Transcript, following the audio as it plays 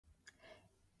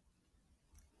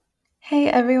Hey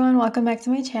everyone, welcome back to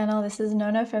my channel. This is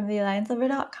Nona from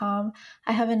thealliancelover.com.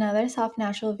 I have another soft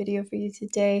natural video for you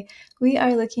today. We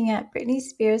are looking at Britney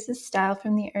Spears' style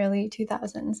from the early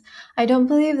 2000s. I don't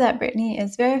believe that Britney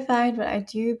is verified, but I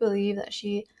do believe that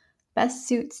she best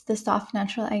suits the soft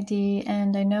natural ID,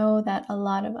 and I know that a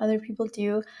lot of other people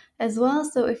do as well.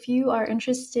 So if you are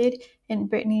interested in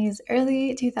Britney's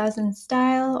early 2000s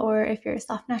style, or if you're a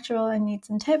soft natural and need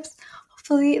some tips,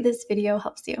 hopefully this video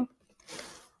helps you.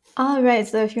 Alright,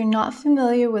 so if you're not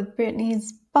familiar with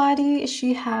Britney's body,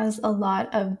 she has a lot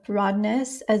of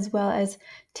broadness as well as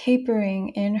tapering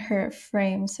in her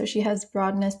frame. So she has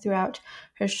broadness throughout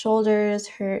her shoulders,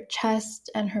 her chest,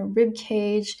 and her rib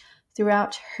cage,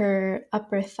 throughout her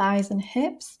upper thighs and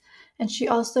hips. And she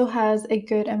also has a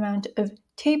good amount of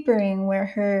tapering where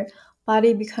her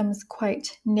body becomes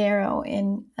quite narrow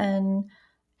in an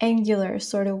angular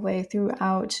sort of way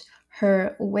throughout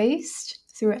her waist,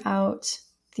 throughout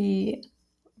the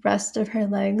rest of her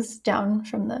legs down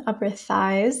from the upper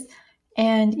thighs,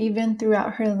 and even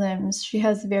throughout her limbs. She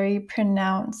has very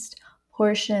pronounced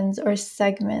portions or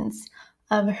segments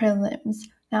of her limbs.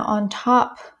 Now, on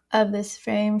top of this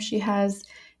frame, she has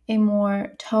a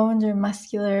more toned or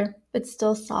muscular but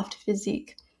still soft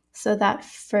physique. So that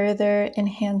further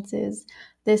enhances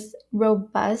this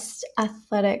robust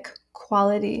athletic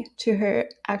quality to her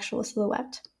actual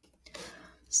silhouette.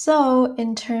 So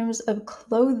in terms of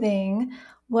clothing,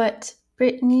 what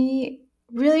Britney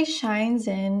really shines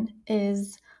in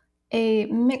is a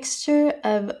mixture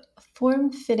of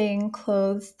form-fitting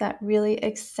clothes that really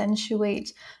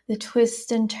accentuate the twists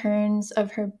and turns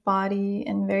of her body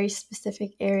in very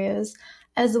specific areas,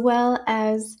 as well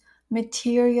as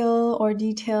material or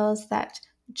details that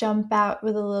jump out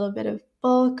with a little bit of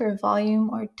bulk or volume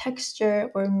or texture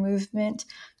or movement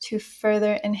to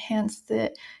further enhance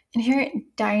the inherent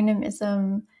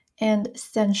dynamism and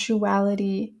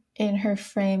sensuality in her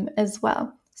frame as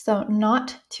well. So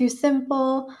not too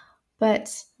simple,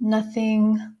 but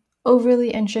nothing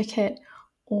overly intricate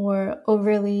or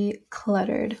overly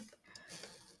cluttered.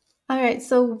 All right,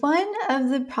 so one of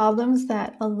the problems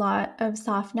that a lot of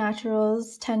soft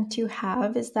naturals tend to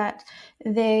have is that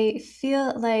they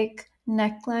feel like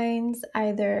necklines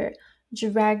either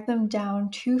drag them down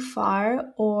too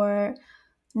far, or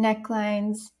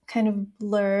necklines kind of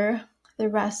blur the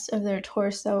rest of their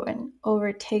torso and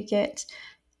overtake it,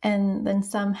 and then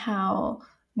somehow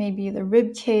maybe the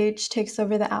rib cage takes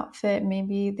over the outfit.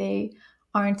 Maybe they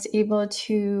aren't able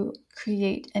to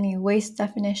create any waist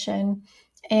definition.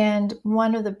 And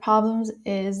one of the problems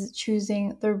is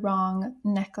choosing the wrong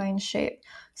neckline shape.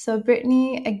 So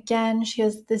Britney, again, she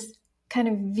has this kind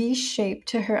of V shape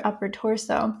to her upper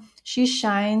torso. She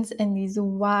shines in these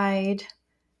wide,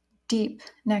 deep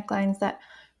necklines that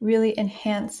really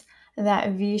enhance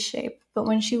that V shape. But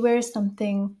when she wears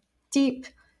something deep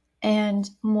and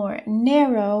more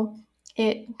narrow,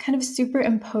 it kind of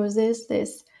superimposes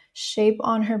this shape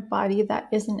on her body that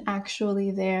isn't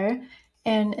actually there.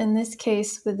 And in this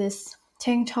case, with this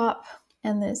tank top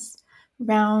and this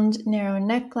round, narrow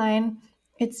neckline,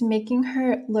 it's making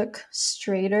her look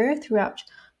straighter throughout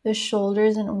the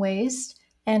shoulders and waist,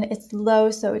 and it's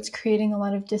low, so it's creating a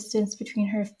lot of distance between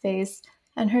her face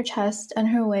and her chest and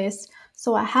her waist.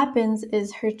 So what happens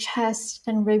is her chest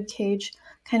and rib cage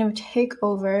kind of take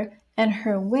over, and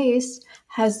her waist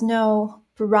has no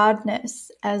broadness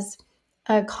as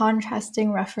a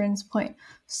contrasting reference point.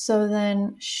 So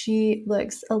then she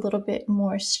looks a little bit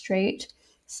more straight.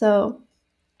 So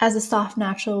as a soft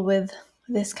natural with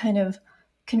this kind of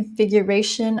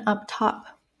configuration up top,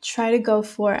 try to go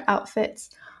for outfits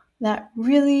that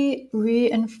really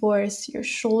reinforce your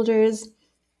shoulders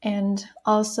and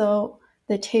also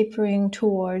the tapering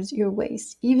towards your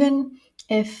waist. Even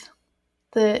if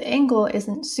the angle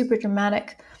isn't super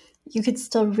dramatic, you could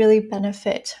still really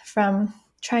benefit from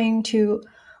trying to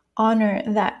honor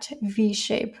that V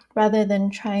shape rather than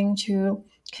trying to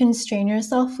constrain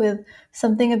yourself with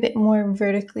something a bit more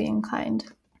vertically inclined.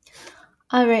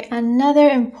 All right, another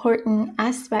important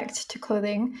aspect to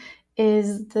clothing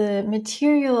is the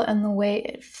material and the way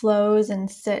it flows and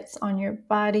sits on your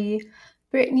body.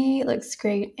 Britney looks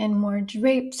great in more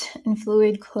draped and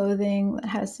fluid clothing that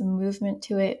has some movement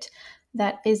to it,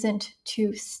 that isn't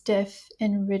too stiff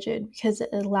and rigid, because it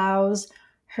allows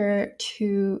her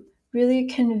to really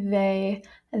convey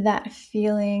that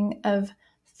feeling of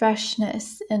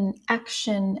freshness and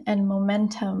action and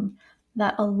momentum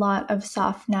that a lot of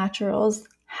soft naturals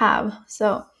have.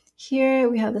 So here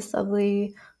we have this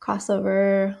lovely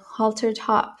crossover halter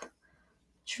top,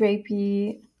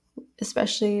 drapey,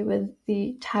 especially with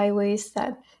the tie waist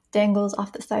that dangles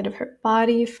off the side of her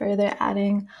body, further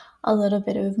adding a little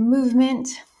bit of movement.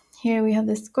 Here we have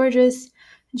this gorgeous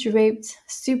draped,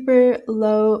 super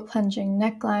low plunging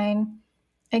neckline.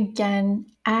 Again,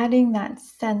 adding that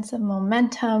sense of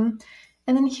momentum.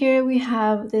 And then here we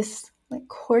have this like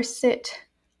corset,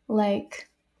 like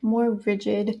more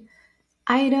rigid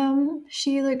item.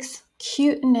 She looks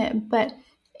cute in it, but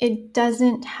it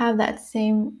doesn't have that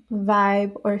same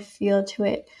vibe or feel to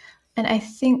it. And I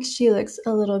think she looks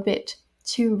a little bit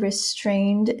too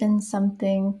restrained in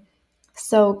something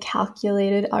so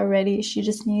calculated already. She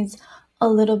just needs a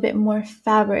little bit more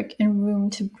fabric and room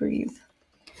to breathe.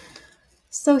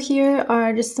 So here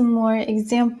are just some more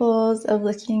examples of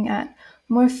looking at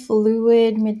more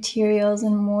fluid materials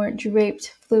and more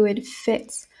draped fluid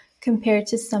fits compared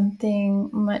to something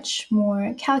much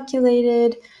more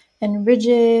calculated and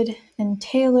rigid and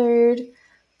tailored.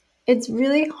 It's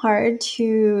really hard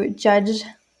to judge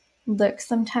looks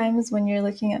sometimes when you're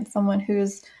looking at someone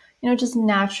who's, just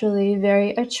naturally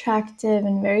very attractive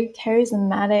and very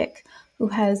charismatic, who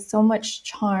has so much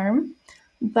charm.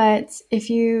 But if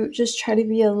you just try to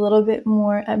be a little bit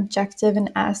more objective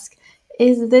and ask,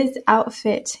 is this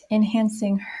outfit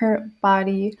enhancing her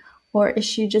body, or is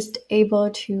she just able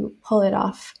to pull it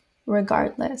off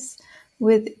regardless?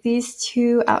 With these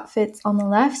two outfits on the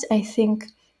left, I think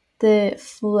the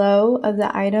flow of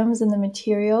the items and the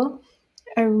material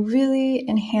are really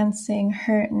enhancing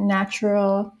her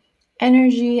natural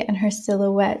energy and her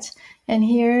silhouette. And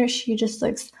here she just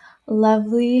looks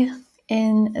lovely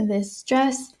in this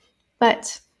dress,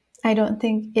 but I don't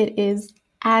think it is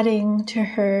adding to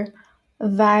her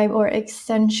vibe or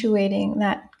accentuating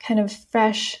that kind of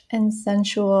fresh and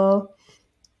sensual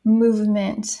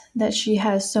movement that she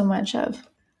has so much of.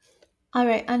 All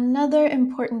right, another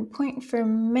important point for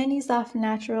many soft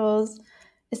naturals,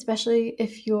 especially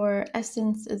if your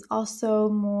essence is also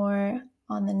more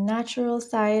on the natural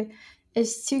side,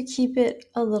 is to keep it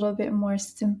a little bit more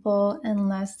simple and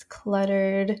less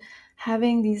cluttered.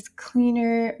 Having these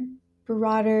cleaner,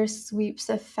 broader sweeps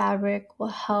of fabric will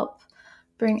help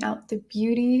bring out the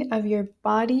beauty of your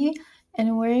body,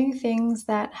 and wearing things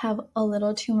that have a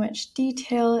little too much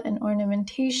detail and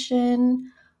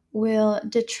ornamentation will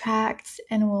detract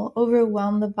and will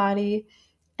overwhelm the body,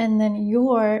 and then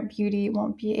your beauty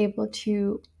won't be able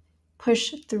to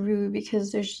push through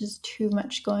because there's just too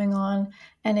much going on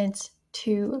and it's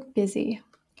too busy.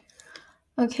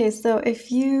 Okay, so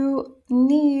if you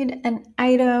need an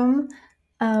item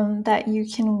that you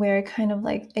can wear kind of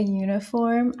like a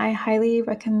uniform, I highly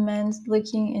recommend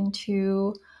looking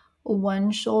into one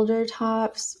shoulder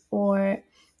tops or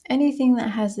anything that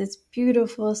has this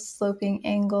beautiful sloping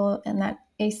angle and that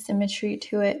asymmetry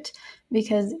to it,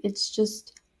 because it's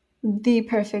just the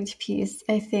perfect piece.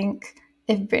 I think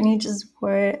if Britney just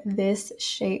wore this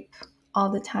shape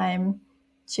all the time,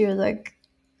 she would look,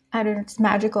 I don't know, it's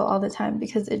magical all the time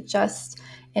because it just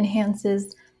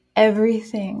enhances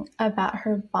everything about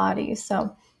her body.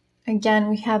 So again,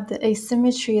 we have the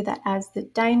asymmetry that adds the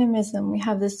dynamism. We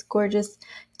have this gorgeous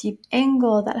deep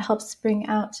angle that helps bring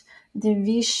out the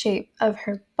V shape of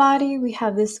her body. We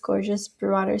have this gorgeous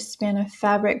broader span of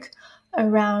fabric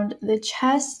around the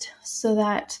chest so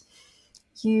that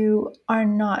you are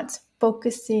not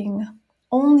focusing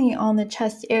only on the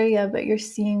chest area, but you're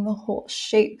seeing the whole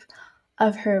shape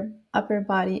of her upper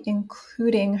body,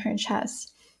 including her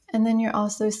chest. And then you're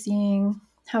also seeing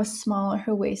how small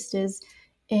her waist is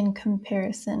in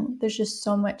comparison. There's just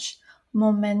so much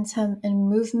momentum and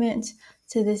movement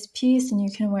to this piece, and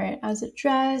you can wear it as a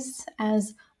dress,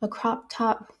 as a crop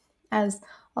top, as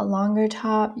a longer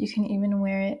top. You can even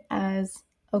wear it as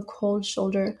a cold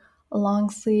shoulder, a long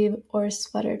sleeve, or a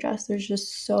sweater dress. There's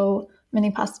just so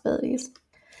many possibilities.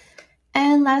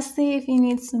 And lastly, if you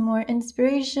need some more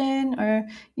inspiration or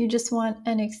you just want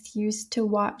an excuse to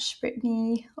watch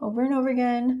Britney over and over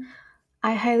again,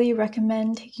 I highly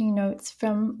recommend taking notes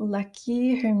from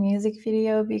Lucky, her music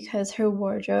video, because her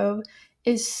wardrobe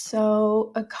is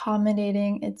so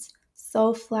accommodating. It's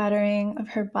so flattering of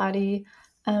her body.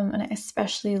 And I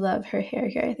especially love her hair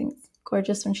here. I think it's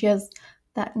gorgeous when she has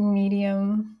that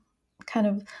medium kind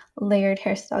of layered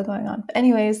hairstyle going on. But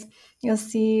anyways, you'll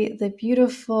see the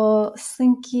beautiful,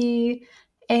 slinky,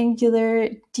 angular,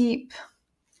 deep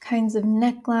kinds of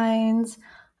necklines,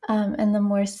 and the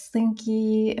more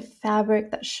slinky fabric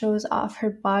that shows off her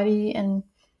body, and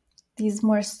these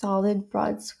more solid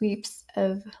broad sweeps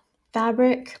of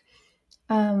fabric.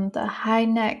 The high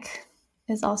neck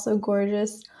is also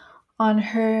gorgeous on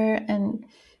her, and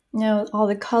all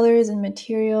the colors and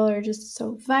material are just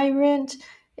so vibrant.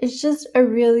 It's just a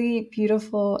really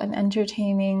beautiful and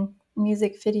entertaining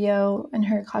music video, and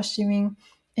her costuming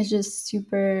is just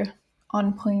super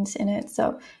on point in it.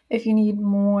 So if you need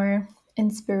more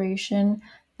inspiration,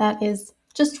 that is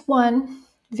just one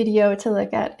video to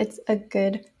look at. It's a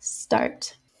good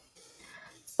start.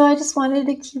 So I just wanted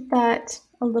to keep that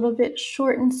a little bit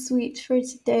short and sweet for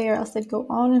today, or else I'd go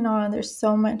on and on. There's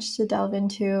so much to delve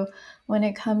into when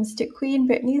it comes to Queen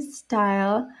Britney's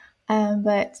style.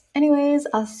 But anyways,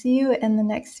 I'll see you in the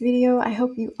next video. I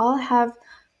hope you all have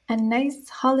a nice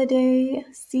holiday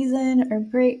season or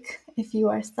break if you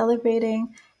are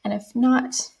celebrating. And if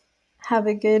not, have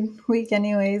a good week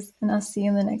anyways, and I'll see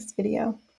you in the next video.